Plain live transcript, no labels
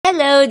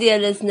Hello, dear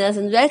listeners,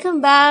 and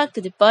welcome back to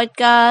the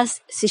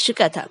podcast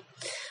Sishukatha.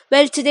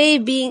 Well, today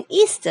being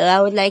Easter, I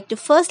would like to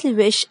firstly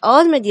wish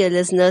all my dear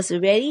listeners a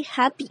very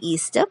happy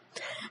Easter,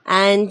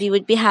 and we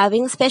would be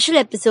having a special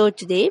episode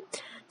today.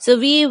 So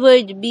we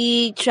would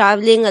be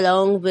traveling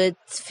along with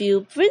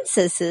few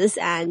princesses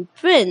and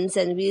prince,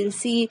 and we'll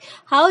see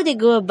how they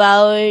go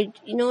about,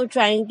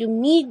 trying to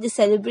meet the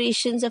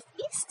celebrations of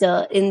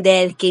Easter in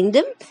their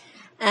kingdom.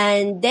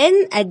 And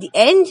then at the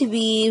end,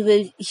 we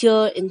will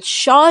hear in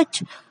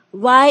short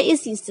why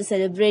is Easter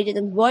celebrated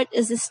and what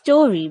is the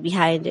story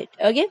behind it.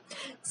 Okay,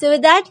 so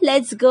with that,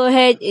 let's go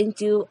ahead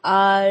into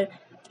our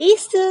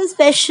Easter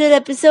special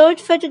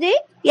episode for today.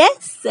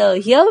 Yes, so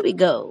here we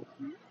go.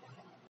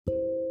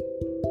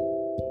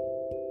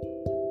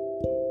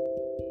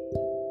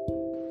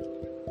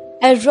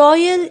 A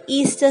Royal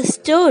Easter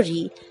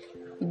Story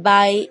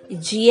by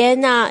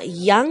Gianna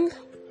Young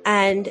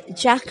and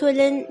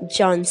Jacqueline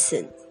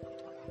Johnson.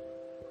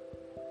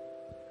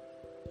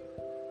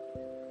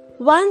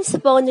 Once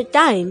upon a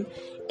time,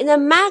 in a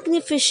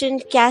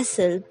magnificent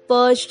castle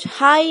perched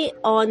high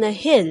on a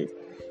hill,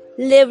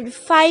 lived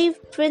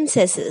 5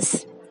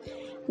 princesses.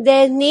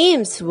 Their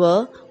names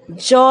were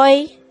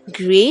Joy,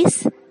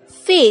 Grace,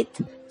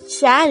 Faith,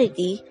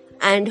 Charity,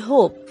 and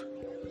Hope.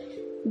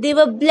 They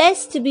were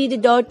blessed to be the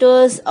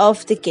daughters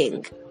of the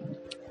king.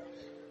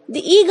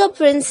 The eager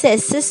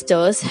princess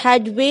sisters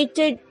had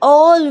waited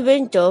all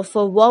winter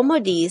for warmer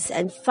days,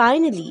 and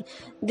finally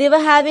they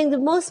were having the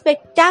most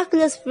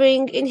spectacular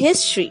spring in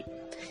history.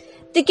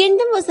 The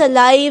kingdom was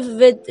alive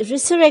with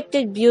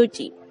resurrected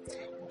beauty.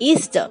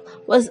 Easter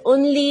was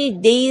only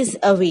days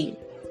away.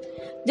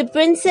 The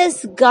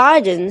princess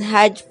garden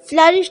had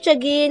flourished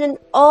again, and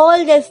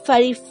all their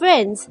furry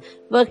friends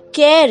were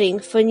caring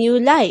for new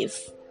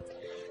life.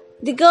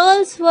 The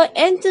girls were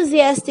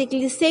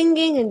enthusiastically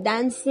singing and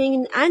dancing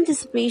in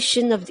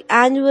anticipation of the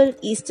annual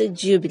Easter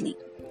Jubilee.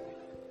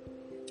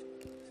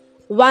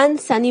 One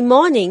sunny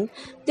morning,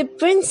 the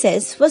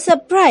princess was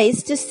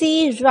surprised to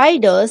see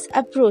riders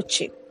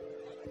approaching.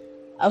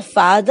 A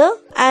father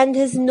and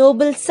his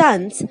noble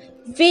sons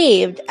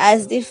waved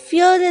as they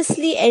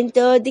fearlessly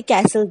entered the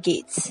castle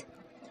gates.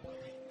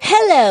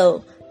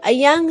 "Hello!" a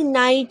young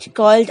knight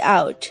called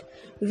out.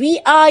 "We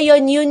are your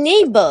new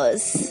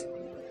neighbors."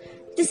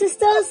 The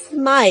sisters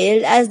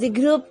smiled as the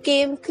group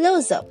came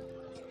closer.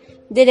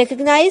 They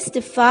recognized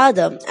the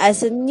father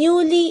as a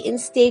newly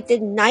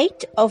instated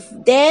knight of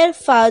their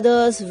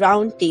father's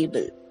round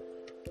table.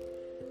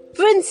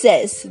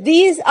 "Princess,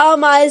 these are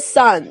my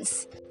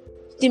sons,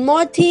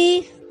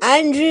 Timothy,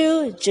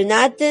 Andrew,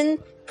 Jonathan,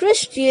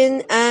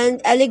 Christian, and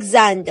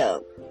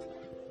Alexander.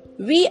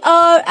 We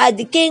are at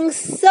the king's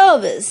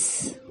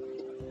service."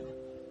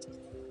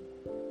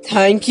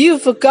 "Thank you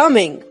for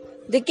coming,"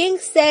 the king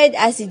said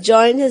as he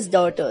joined his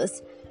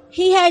daughters.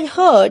 He had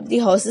heard the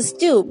horses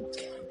too.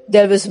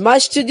 There was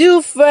much to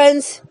do,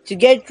 friends, to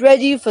get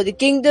ready for the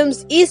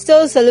kingdom's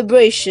Easter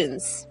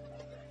celebrations.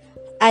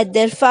 At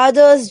their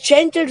father's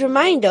gentle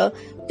reminder,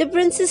 the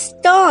princes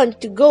turned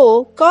to go,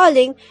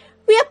 calling,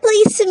 "We are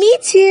pleased to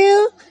meet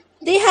you."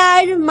 They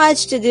had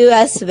much to do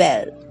as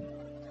well.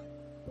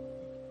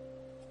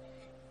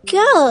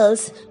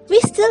 "Girls, we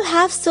still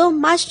have so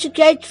much to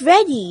get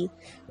ready."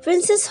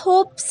 Princess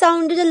Hope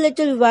sounded a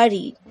little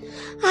worried.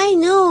 "I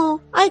know.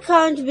 I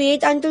can't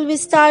wait until we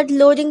start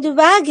loading the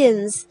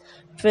wagons,"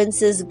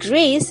 Princess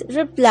Grace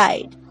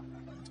replied.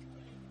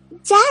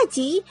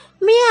 "Daddy,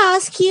 may I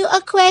ask you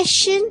a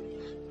question?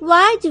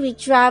 Why do we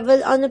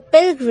travel on a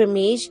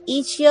pilgrimage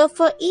each year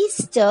for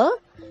Easter?"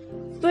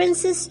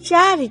 Princess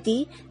Charity,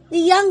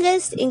 the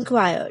youngest,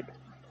 inquired.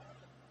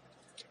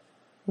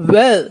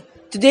 "Well,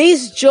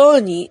 today's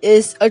journey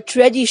is a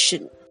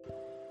tradition.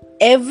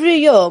 Every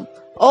year,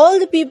 all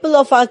the people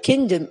of our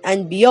kingdom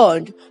and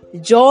beyond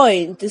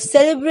join to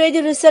celebrate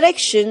the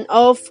resurrection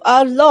of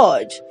our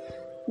Lord,"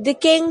 the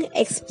king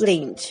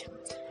explained.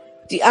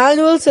 "The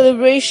annual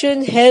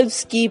celebration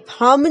helps keep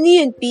harmony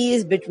and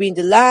peace between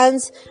the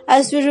lands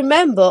as we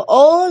remember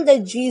all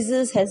that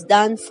Jesus has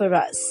done for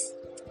us.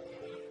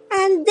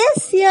 And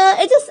this year,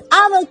 it is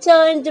our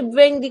turn to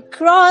bring the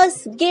cross,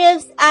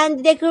 gifts,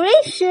 and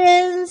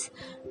decorations,"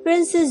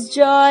 Princess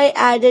Joy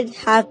added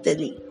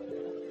happily.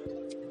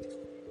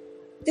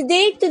 The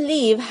day to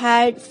leave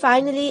had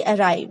finally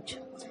arrived.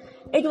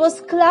 It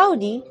was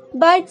cloudy,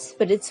 but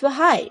spirits were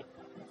high.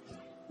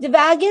 The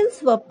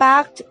wagons were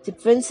packed, the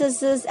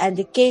princesses and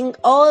the king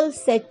all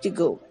set to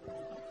go.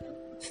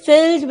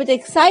 Filled with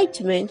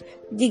excitement,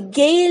 the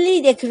gaily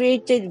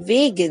decorated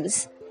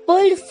wagons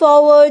pulled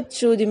forward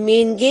through the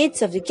main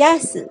gates of the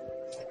castle.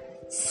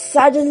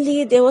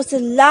 Suddenly there was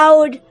a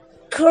loud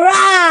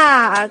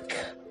crack.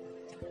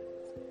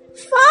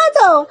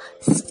 "Father,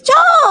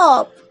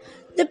 stop!"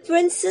 the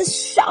princes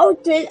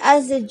shouted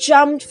as they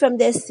jumped from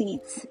their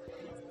seats.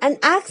 An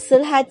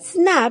axle had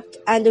snapped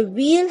and a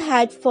wheel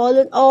had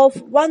fallen off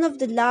one of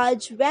the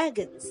large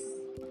wagons.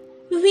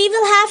 "We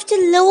will have to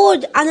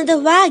load another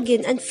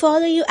wagon and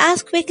follow you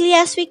as quickly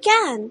as we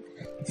can,"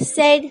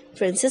 said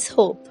Princess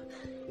Hope.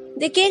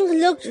 The king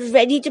looked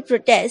ready to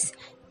protest.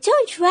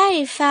 Don't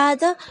worry,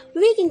 father.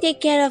 We can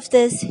take care of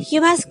this.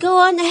 You must go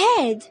on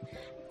ahead,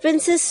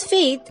 Princess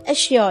Faith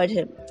assured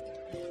him.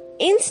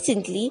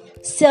 Instantly,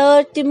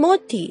 Sir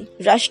Timothy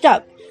rushed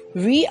up.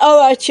 We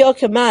are at your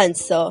command,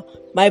 sir.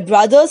 My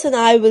brothers and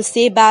I will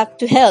stay back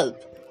to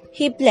help,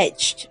 he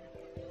pledged.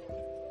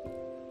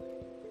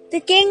 The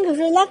king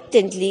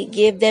reluctantly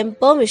gave them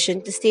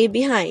permission to stay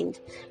behind,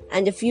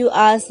 and a few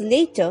hours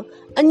later,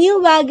 a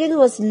new wagon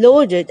was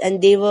loaded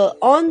and they were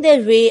on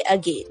their way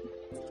again.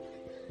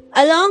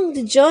 Along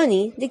the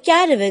journey, the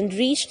caravan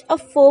reached a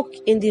fork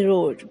in the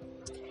road.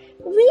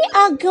 We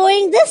are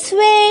going this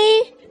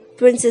way,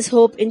 Princess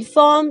Hope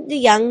informed the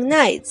young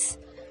knights.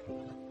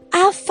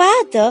 Our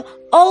father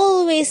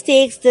always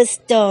takes this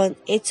turn.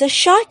 It's a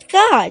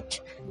shortcut,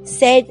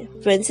 said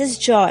Princess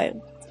Joy.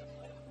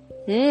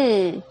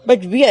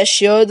 But we are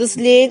sure this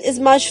lane is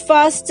much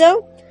faster,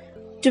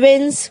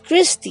 twins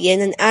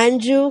Christian and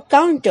Andrew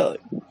countered.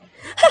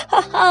 Ha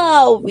ha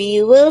ha,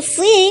 we will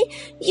see.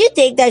 You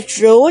take that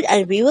road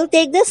and we will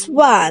take this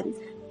one,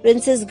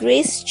 Princess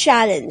Grace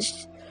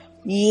challenged.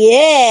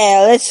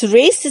 Yeah, let's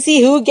race to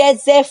see who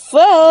gets there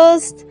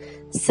first,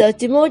 Sir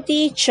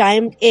Timothy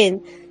chimed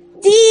in.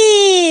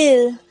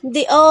 Deal!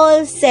 They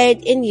all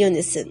said in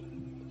unison.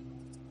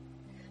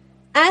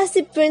 As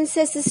the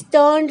princesses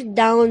turned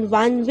down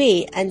one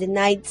way and the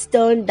knights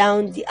turned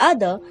down the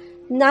other,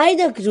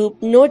 neither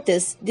group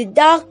noticed the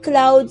dark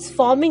clouds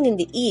forming in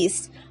the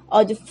east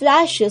or the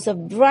flashes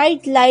of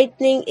bright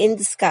lightning in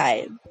the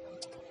sky.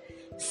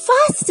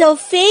 Faster,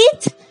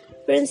 Faith!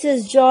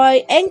 Princess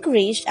Joy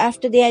encouraged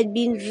after they had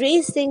been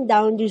racing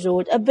down the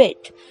road a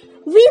bit.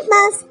 We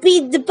must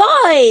beat the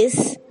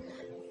boys!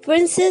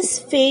 Princess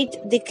Faith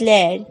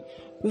declared.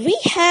 We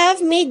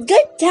have made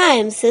good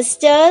time,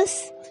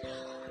 sisters.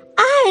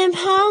 I am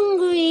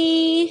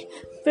hungry,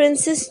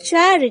 Princess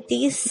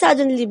Charity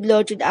suddenly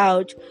blurted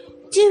out.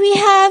 Do we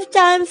have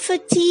time for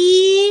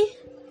tea?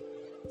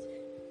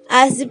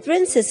 As the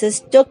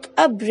princesses took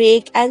a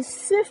break and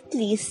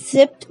swiftly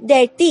sipped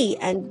their tea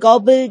and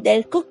gobbled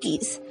their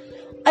cookies,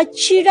 a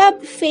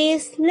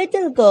cherub-faced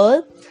little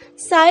girl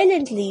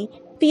silently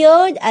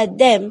peered at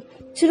them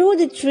through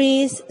the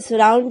trees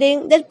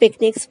surrounding their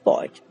picnic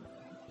spot.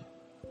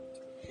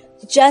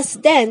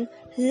 Just then,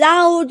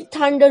 loud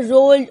thunder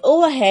rolled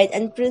overhead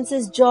and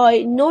Princess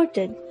Joy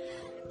noted,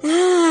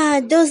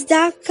 those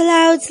dark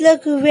clouds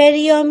look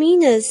very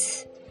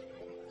ominous.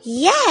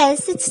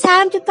 Yes, it's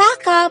time to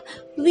pack up.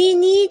 We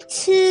need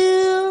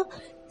to...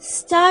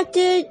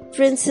 started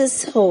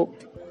Princess Hope.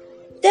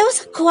 There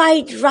was a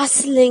quiet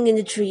rustling in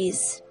the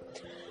trees.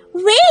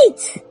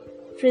 Wait!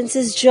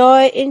 Princess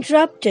Joy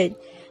interrupted.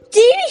 Do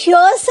you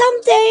hear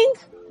something?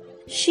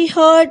 She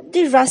heard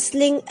the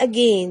rustling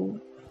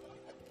again.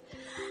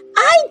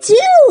 I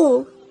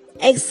do!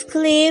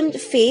 Exclaimed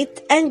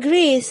Faith and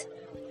Grace.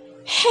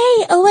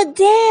 Hey, over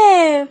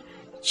there!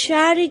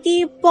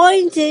 Charity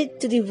pointed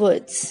to the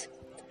woods.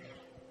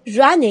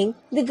 Running,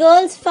 the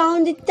girls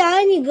found the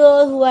tiny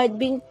girl who had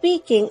been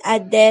peeking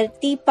at their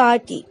tea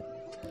party.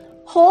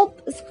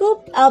 Hope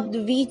scooped up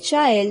the wee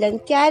child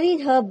and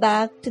carried her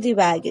back to the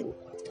wagon.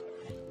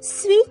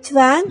 Sweet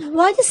one,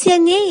 what is your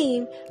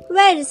name?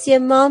 Where is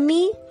your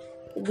mommy?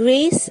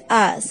 Grace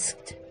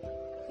asked.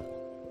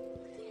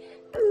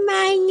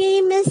 My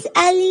name is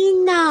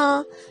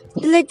Alina,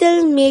 the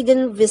little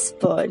maiden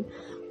whispered.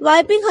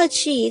 Wiping her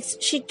cheeks,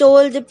 she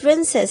told the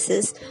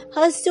princesses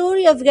her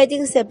story of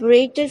getting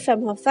separated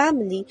from her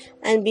family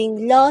and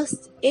being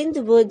lost in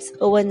the woods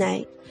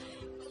overnight.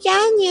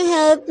 Can you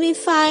help me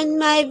find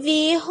my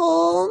way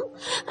home?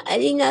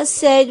 Alina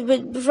said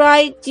with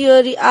bright,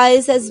 teary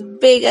eyes as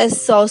big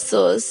as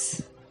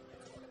saucers.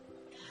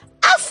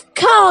 Of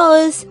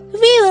course!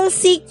 We will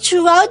seek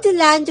throughout the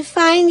land to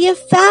find your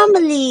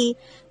family,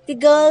 the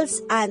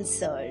girls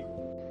answered.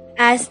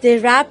 As they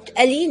wrapped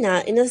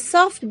Alina in a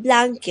soft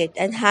blanket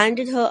and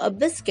handed her a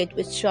biscuit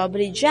with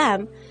strawberry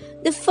jam,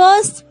 the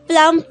first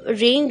plump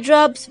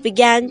raindrops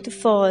began to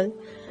fall.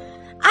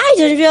 I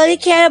don't really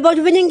care about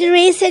winning the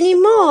race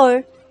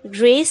anymore,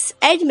 Grace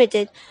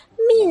admitted.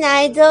 Me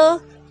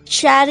neither,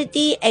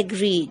 Charity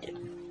agreed.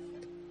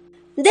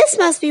 This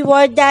must be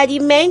what Daddy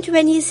meant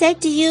when he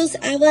said to use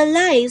our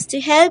lives to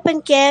help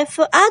and care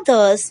for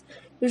others,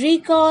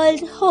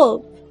 recalled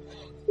Hope.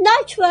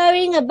 Not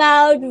worrying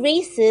about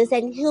races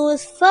and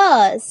who's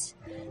first,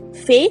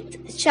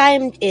 Faith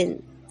chimed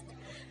in.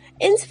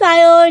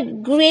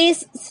 Inspired,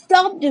 Grace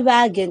stopped the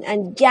wagon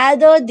and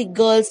gathered the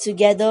girls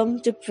together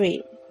to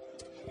pray.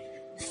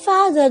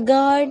 Father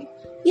God,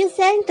 you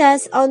sent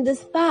us on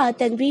this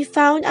path and we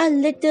found our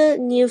little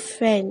new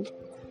friend.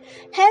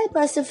 Help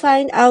us to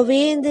find our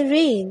way in the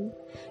rain.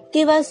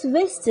 Give us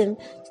wisdom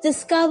to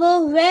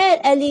discover where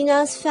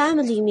Alina's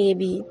family may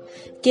be.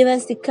 Give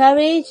us the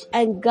courage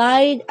and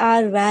guide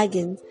our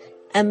wagon.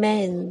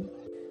 Amen.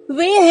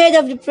 Way ahead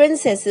of the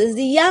princesses,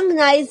 the young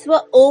knights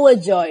were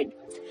overjoyed.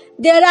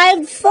 They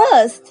arrived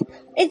first.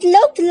 It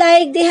looked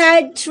like they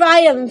had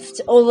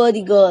triumphed over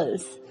the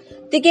girls.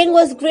 The king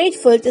was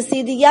grateful to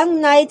see the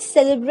young knights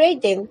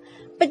celebrating,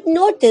 but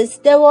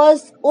noticed there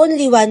was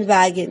only one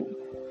wagon.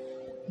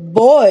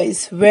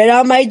 Boys, where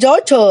are my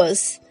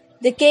daughters?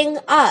 The king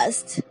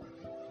asked.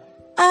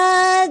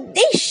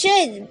 They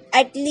should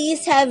at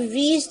least have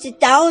reached the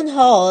town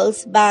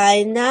halls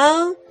by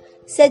now,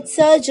 said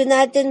Sir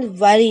Jonathan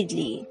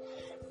worriedly.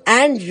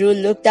 Andrew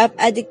looked up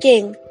at the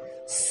king.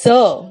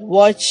 Sir,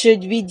 what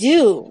should we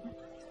do?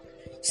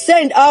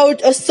 Send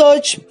out a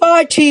search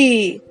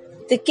party,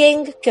 the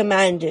king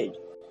commanded.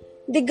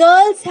 The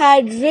girls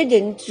had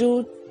ridden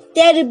through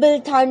terrible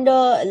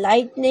thunder,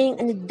 lightning,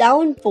 and a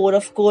downpour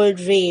of cold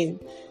rain.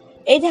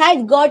 It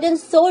had gotten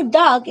so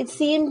dark it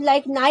seemed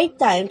like night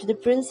time to the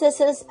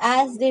princesses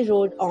as they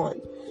rode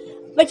on.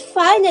 But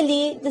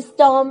finally the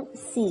storm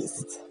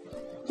ceased.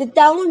 The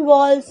town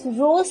walls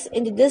rose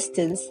in the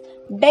distance,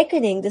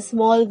 beckoning the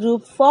small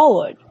group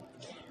forward.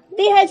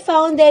 They had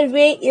found their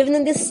way even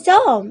in the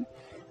storm.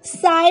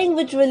 Sighing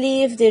with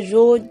relief, they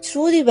rode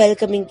through the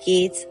welcoming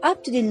gates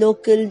up to the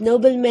local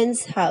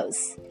nobleman's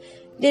house.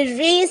 They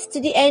raced to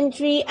the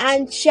entry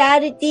and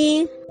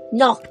Charity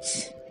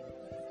knocked.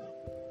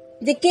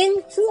 The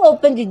king threw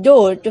open the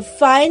door to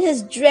find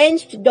his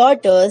drenched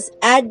daughters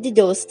at the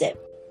doorstep.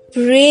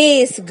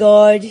 Praise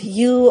God,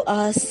 you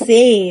are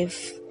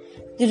safe.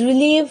 The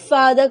relieved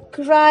father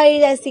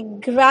cried as he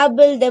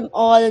grabbed them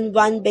all in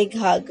one big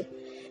hug.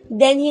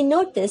 Then he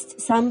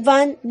noticed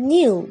someone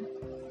new.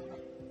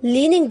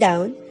 Leaning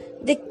down,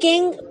 the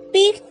king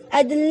peeked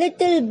at the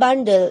little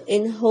bundle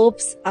in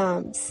Hope's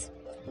arms.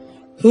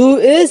 Who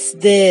is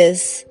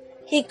this?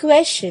 He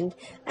questioned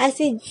as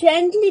he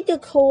gently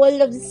took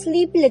hold of the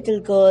sleepy little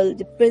girl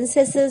the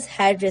princesses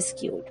had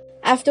rescued.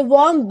 After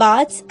warm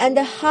baths and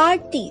a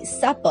hearty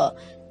supper,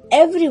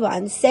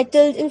 everyone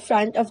settled in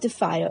front of the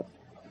fire.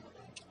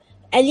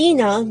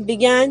 Elena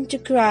began to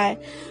cry.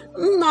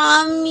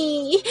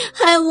 Mommy,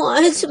 I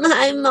want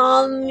my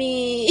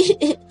mommy.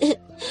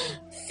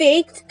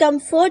 Faith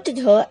comforted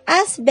her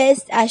as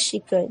best as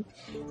she could.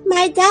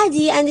 My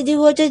daddy and the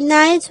devoted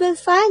knights will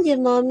find your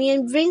mommy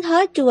and bring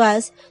her to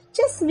us.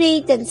 Just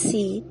wait and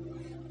see.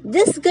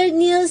 This good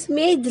news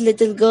made the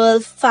little girl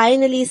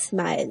finally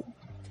smile.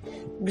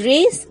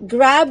 Grace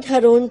grabbed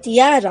her own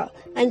tiara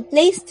and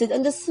placed it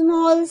on the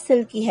small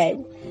silky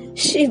head.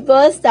 She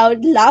burst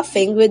out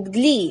laughing with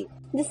glee.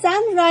 The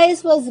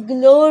sunrise was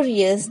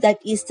glorious that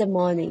Easter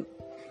morning.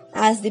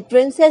 As the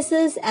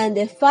princesses and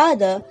their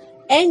father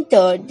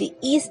entered the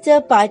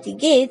Easter party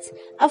gates,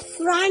 a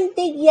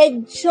frantic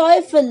yet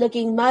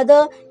joyful-looking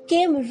mother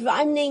came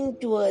running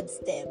towards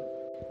them.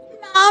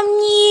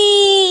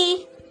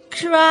 Mommy!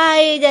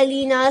 Cried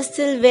Alina,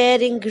 still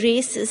wearing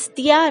Grace's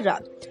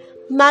tiara.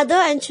 Mother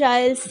and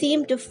child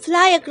seemed to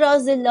fly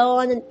across the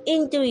lawn and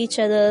into each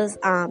other's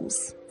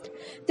arms.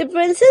 The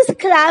princes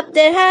clapped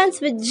their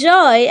hands with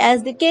joy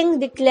as the king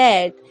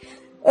declared,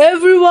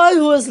 Everyone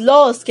who was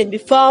lost can be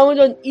found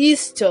on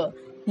Easter.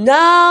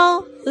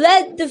 Now,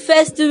 let the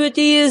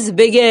festivities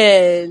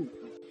begin.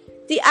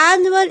 The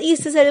annual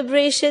Easter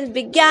celebration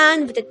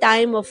began with a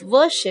time of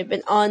worship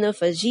in honor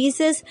for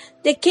Jesus,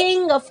 the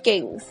King of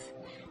Kings.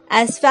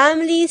 As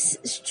families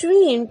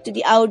streamed to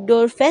the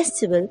outdoor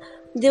festival,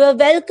 they were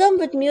welcomed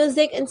with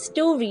music and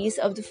stories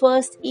of the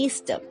first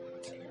Easter.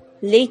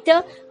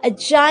 Later, a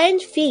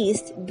giant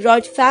feast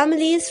brought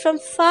families from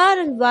far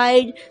and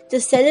wide to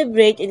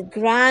celebrate in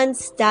grand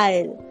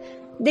style.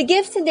 The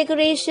gifts and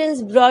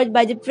decorations brought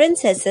by the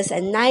princesses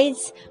and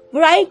knights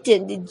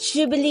brightened the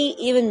jubilee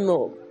even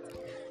more.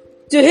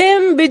 To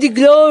him be the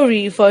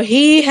glory, for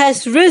he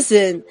has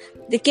risen,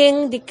 the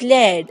king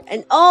declared,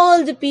 and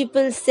all the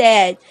people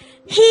said,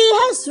 He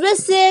has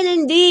risen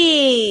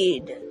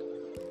indeed.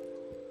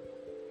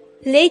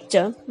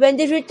 Later, when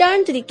they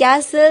returned to the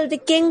castle, the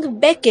king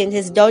beckoned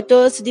his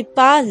daughters to the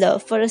parlor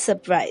for a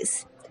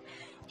surprise.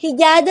 He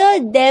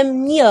gathered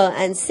them near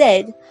and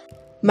said,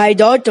 My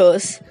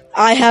daughters,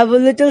 I have a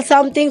little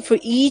something for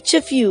each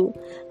of you.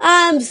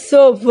 I am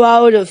so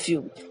proud of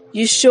you.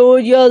 You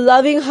showed your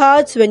loving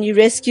hearts when you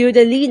rescued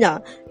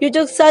Alina. You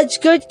took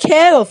such good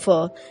care of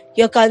her.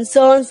 Your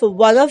concern for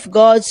one of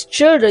God's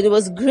children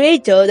was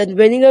greater than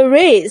winning a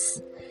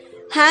race.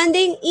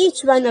 Handing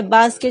each one a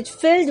basket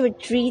filled with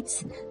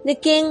treats, the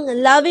king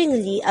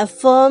lovingly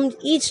affirmed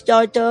each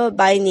daughter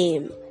by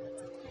name.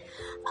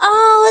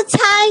 Oh,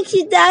 thank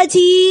you,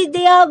 Daddy.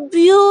 They are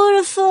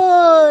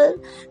beautiful,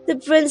 the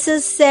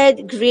princess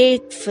said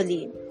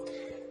gratefully.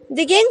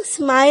 The king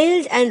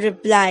smiled and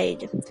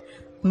replied,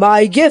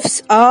 My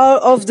gifts are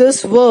of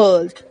this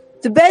world.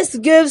 The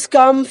best gifts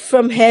come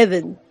from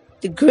heaven.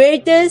 The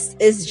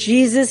greatest is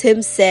Jesus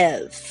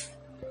himself.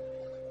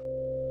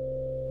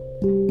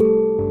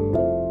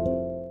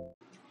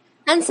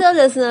 And so,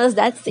 listeners,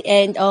 that's the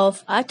end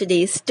of our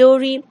today's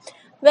story.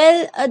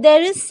 Well,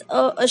 there is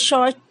a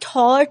short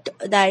thought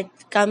that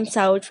comes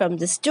out from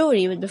the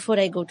story. But before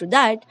I go to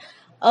that,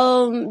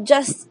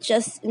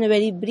 just in a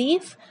very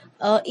brief,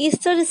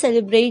 Easter is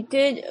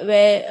celebrated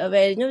where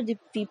the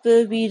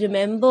people we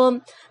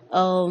remember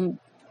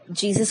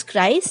Jesus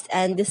Christ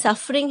and the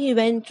suffering he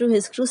went through,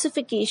 his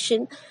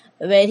crucifixion,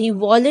 where he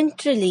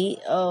voluntarily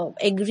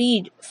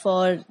agreed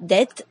for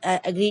death,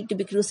 agreed to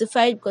be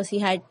crucified because he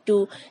had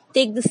to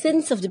take the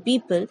sins of the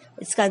people.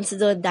 It's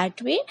considered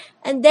that way.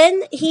 And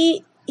then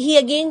he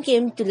again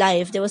came to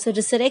life. There was a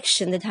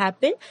resurrection that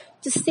happened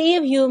to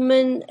save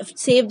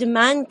the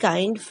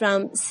mankind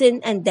from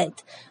sin and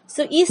death.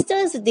 So Easter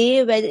is a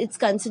day where it's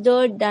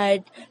considered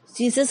that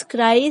Jesus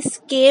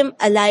Christ came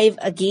alive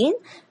again,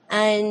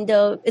 and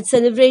it's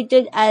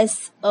celebrated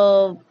as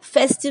a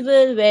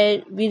festival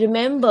where we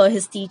remember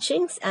his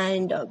teachings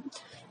and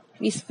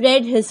we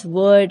spread his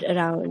word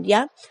around.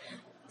 Yeah.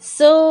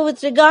 So,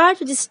 with regard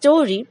to the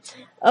story,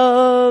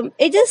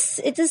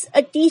 it is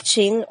a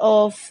teaching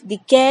of the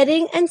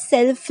caring and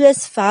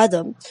selfless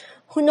Father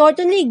who not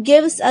only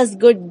gives us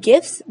good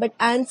gifts but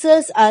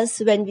answers us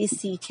when we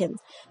seek Him.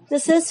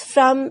 This is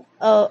from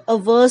a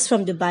verse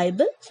from the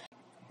Bible.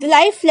 The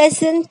life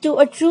lesson to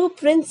a true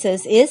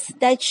princess is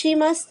that she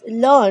must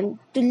learn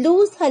to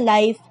lose her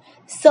life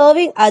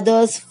serving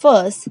others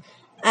first,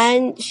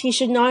 and she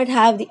should not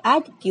have the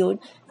attitude,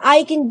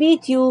 I can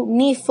beat you,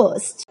 me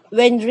first.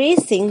 When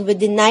racing with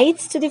the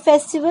knights to the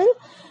festival,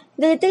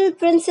 the little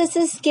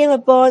princesses came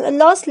upon a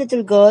lost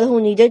little girl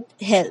who needed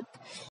help.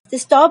 They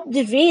stopped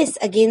the race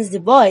against the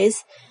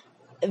boys,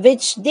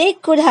 which they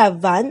could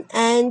have won,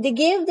 and they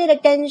gave their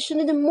attention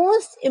to the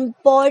most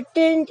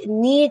important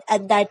need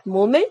at that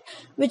moment,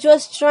 which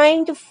was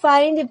trying to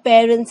find the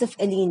parents of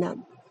Elena.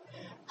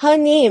 Her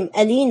name,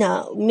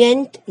 Elena,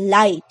 meant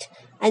light,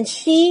 and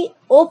she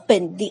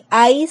opened the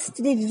eyes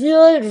to the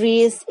real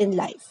race in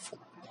life.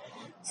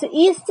 So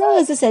Easter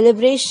is a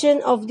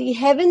celebration of the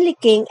heavenly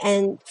King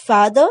and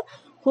Father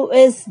who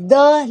is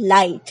the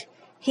light.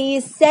 He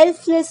is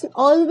selfless and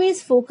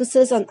always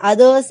focuses on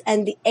others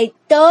and the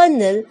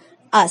eternal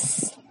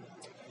us.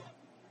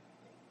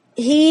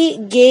 He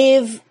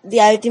gave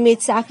the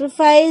ultimate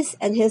sacrifice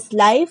and his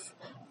life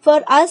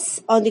for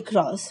us on the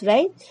cross,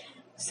 right?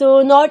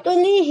 So not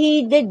only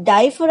he did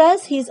die for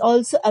us, he is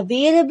also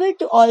available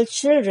to all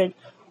children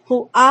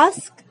who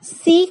ask,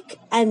 seek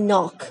and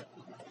knock.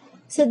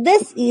 So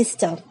this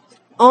Easter,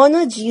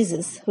 honor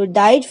Jesus who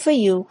died for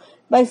you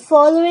by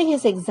following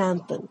his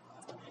example.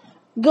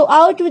 Go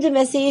out with a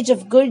message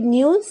of good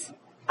news,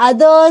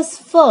 others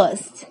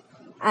first.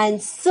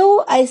 And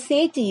so I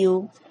say to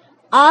you,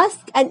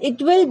 ask and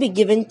it will be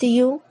given to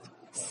you,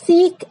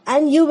 seek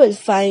and you will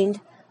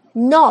find,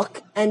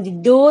 knock and the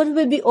door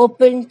will be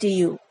opened to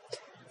you.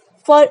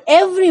 For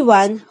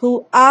everyone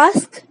who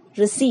asks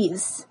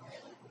receives,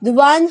 the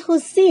one who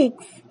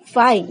seeks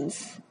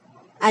finds,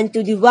 and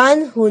to the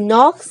one who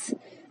knocks,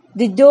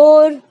 the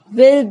door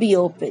will be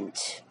opened.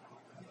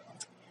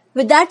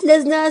 With that,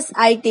 listeners,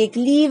 I take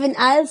leave and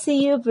I'll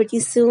see you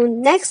pretty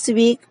soon next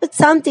week with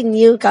something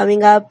new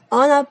coming up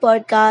on our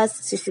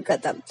podcast,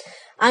 Shishukata.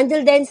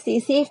 Until then, stay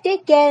safe,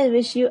 take care, and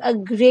wish you a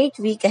great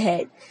week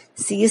ahead.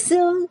 See you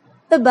soon.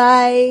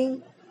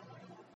 Bye-bye.